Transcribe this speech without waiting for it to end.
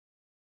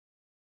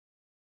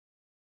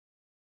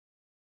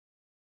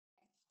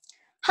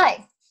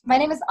Hi, my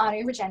name is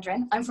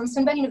Rajendran. I'm from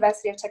Swinburne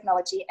University of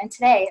Technology, and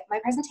today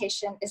my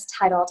presentation is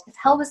titled, If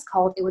Hell Was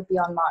Cold, It Would Be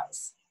on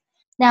Mars.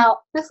 Now,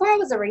 before I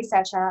was a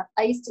researcher,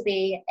 I used to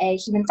be a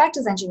human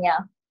factors engineer.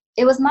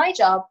 It was my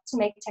job to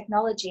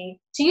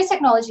use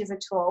technology as a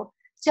tool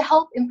to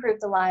help improve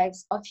the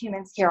lives of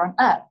humans here on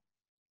Earth.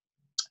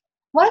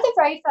 One of the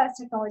very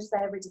first technologies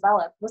I ever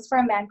developed was for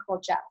a man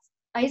called Jeff.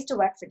 I used to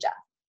work for Jeff.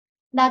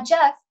 Now,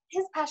 Jeff,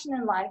 his passion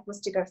in life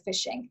was to go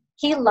fishing.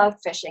 He loved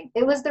fishing.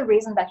 It was the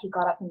reason that he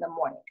got up in the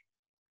morning.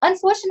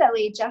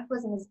 Unfortunately, Jeff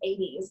was in his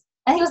 80s,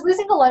 and he was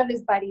losing a lot of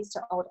his buddies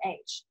to old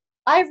age.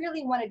 I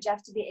really wanted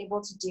Jeff to be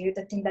able to do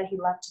the thing that he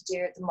loved to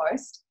do the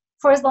most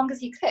for as long as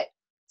he could.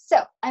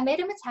 So I made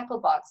him a tackle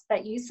box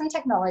that used some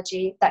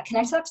technology that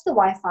connected up to the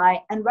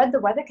Wi-Fi and read the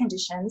weather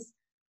conditions,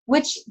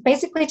 which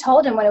basically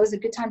told him when it was a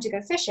good time to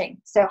go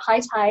fishing. So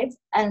high tides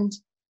and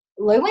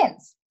low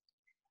winds.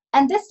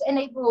 And this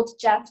enabled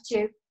Jeff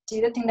to do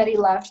the thing that he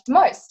loved the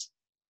most.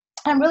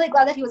 I'm really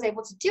glad that he was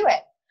able to do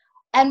it.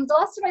 And the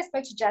last time I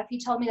spoke to Jeff,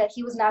 he told me that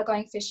he was now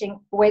going fishing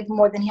way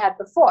more than he had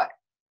before.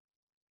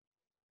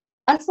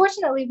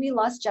 Unfortunately, we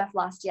lost Jeff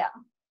last year,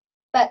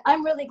 but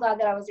I'm really glad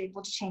that I was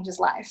able to change his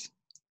life.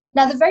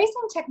 Now, the very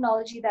same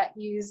technology that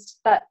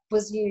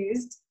was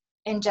used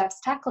in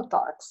Jeff's tackle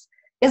box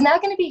is now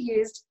going to be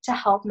used to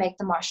help make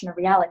the Martian a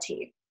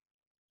reality.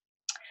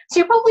 So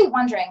you're probably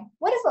wondering,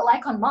 what is it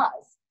like on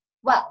Mars?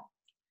 Well,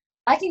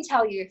 I can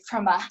tell you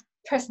from a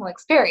personal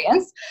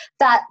experience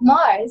that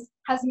Mars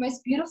has the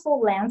most beautiful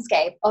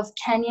landscape of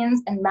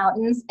canyons and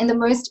mountains in the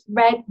most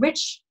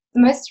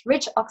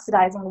rich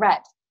oxidizing red.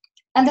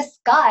 And the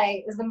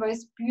sky is the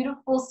most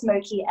beautiful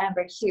smoky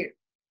amber hue.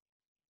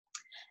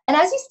 And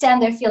as you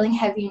stand there feeling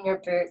heavy in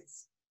your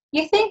boots,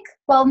 you think,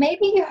 well,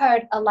 maybe you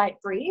heard a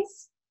light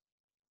breeze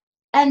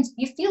and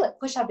you feel it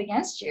push up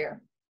against you.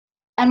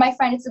 And my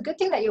friend, it's a good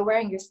thing that you're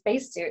wearing your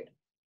spacesuit,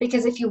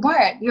 because if you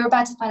weren't, you're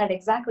about to find out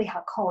exactly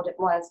how cold it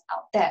was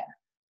out there.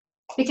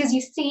 Because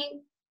you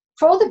see,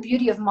 for all the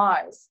beauty of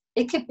Mars,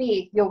 it could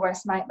be your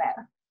worst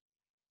nightmare.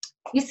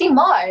 You see,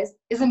 Mars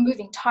is a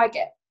moving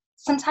target.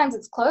 Sometimes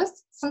it's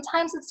close,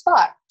 sometimes it's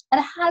far,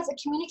 and it has a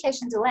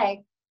communication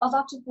delay of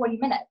up to 40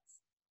 minutes.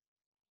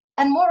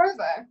 And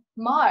moreover,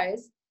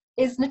 Mars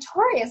is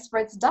notorious for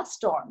its dust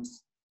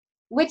storms,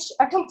 which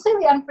are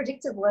completely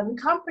unpredictable, and we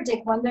can't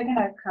predict when they're going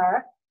to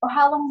occur or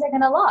how long they're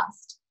going to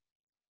last.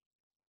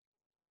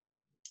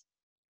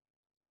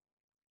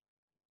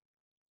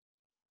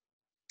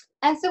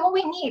 And so what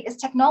we need is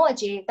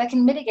technology that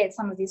can mitigate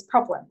some of these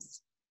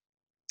problems.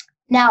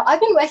 Now, I've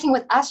been working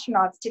with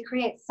astronauts to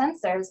create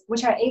sensors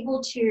which are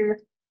able to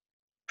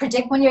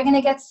predict when you're going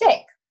to get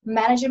sick,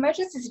 manage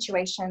emergency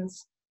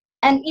situations,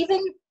 and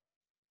even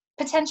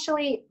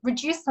potentially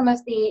reduce some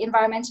of the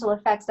environmental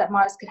effects that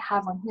Mars could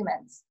have on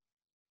humans.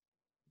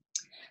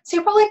 So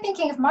you're probably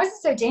thinking, if Mars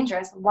is so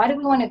dangerous, why do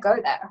we want to go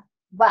there?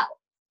 Well,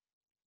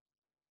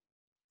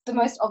 the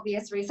most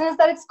obvious reason is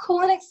that it's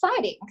cool and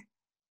exciting.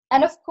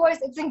 And of course,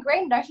 it's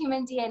ingrained in our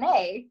human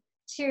DNA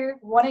to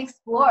want to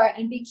explore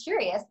and be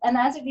curious and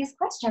answer these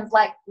questions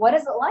like, what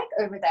is it like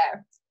over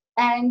there?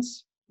 And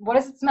what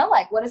does it smell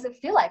like? What does it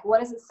feel like? What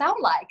does it sound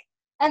like?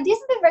 And these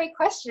are the very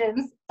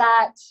questions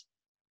that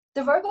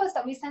the robots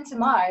that we send to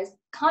Mars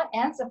can't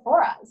answer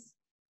for us.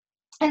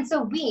 And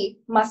so we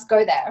must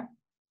go there.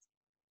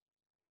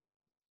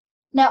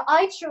 Now,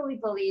 I truly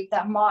believe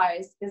that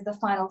Mars is the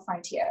final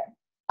frontier.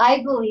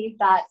 I believe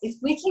that if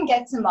we can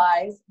get to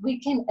Mars,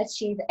 we can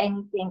achieve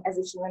anything as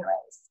a human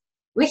race.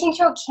 We can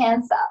cure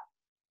cancer.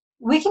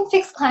 We can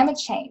fix climate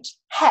change.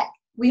 Heck,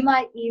 we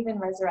might even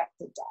resurrect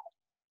the dead.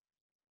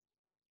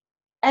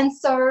 And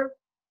so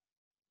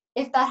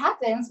if that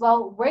happens,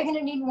 well, we're going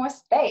to need more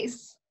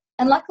space.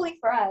 And luckily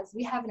for us,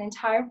 we have an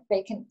entire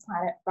vacant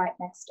planet right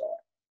next door.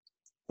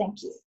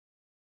 Thank you.